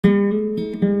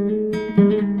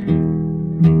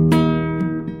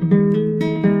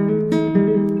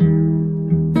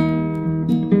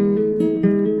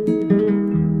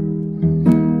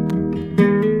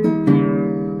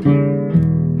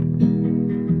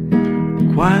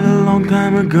Quite a long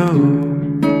time ago,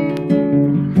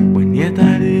 when yet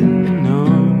I didn't know,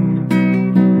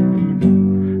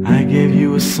 I gave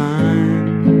you a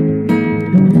sign,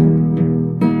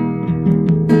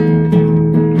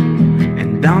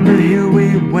 and down the hill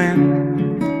we went,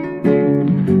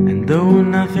 and though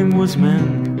nothing was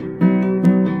meant,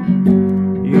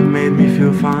 you made me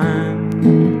feel fine.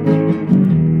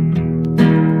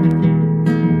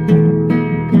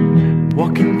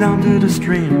 Walking down to the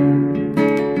stream,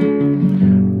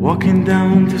 walking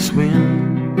down to swim,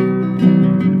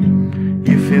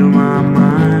 you fill my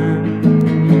mind.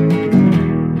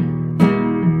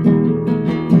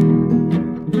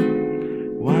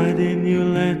 Why didn't you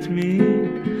let me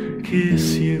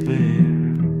kiss you,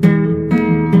 babe?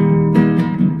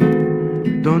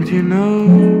 Don't you know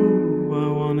I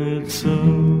wanted so?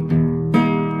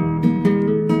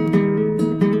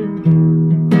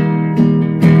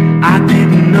 I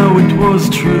didn't know it was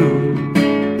true.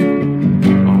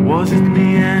 Was it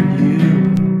me and you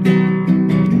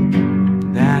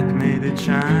that made it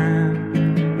shine?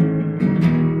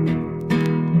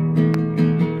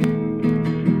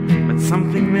 But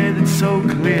something made it so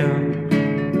clear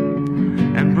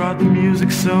and brought the music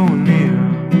so near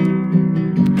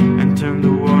and turned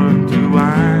the water into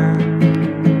wine.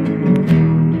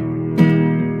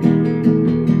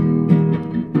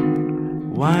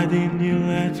 Why didn't you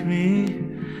let me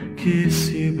kiss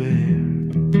you, babe?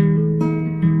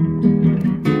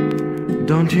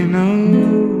 Don't you know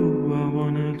I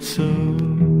wanted so?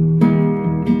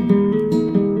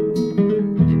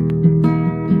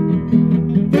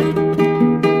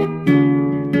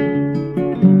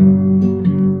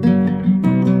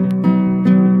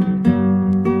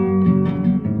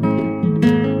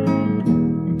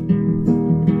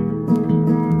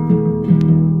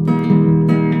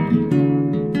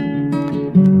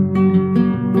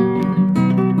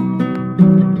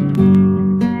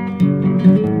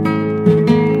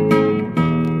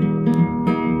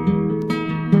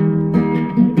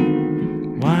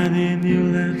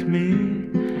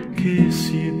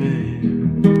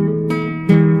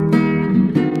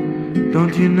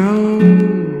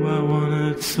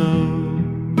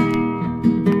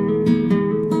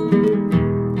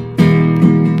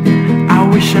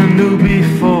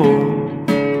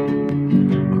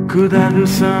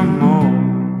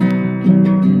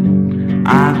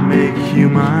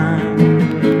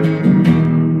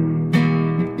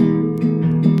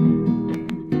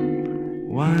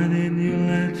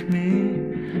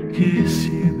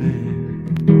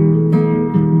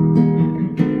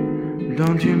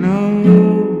 Don't you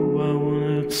know I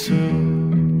wanted so?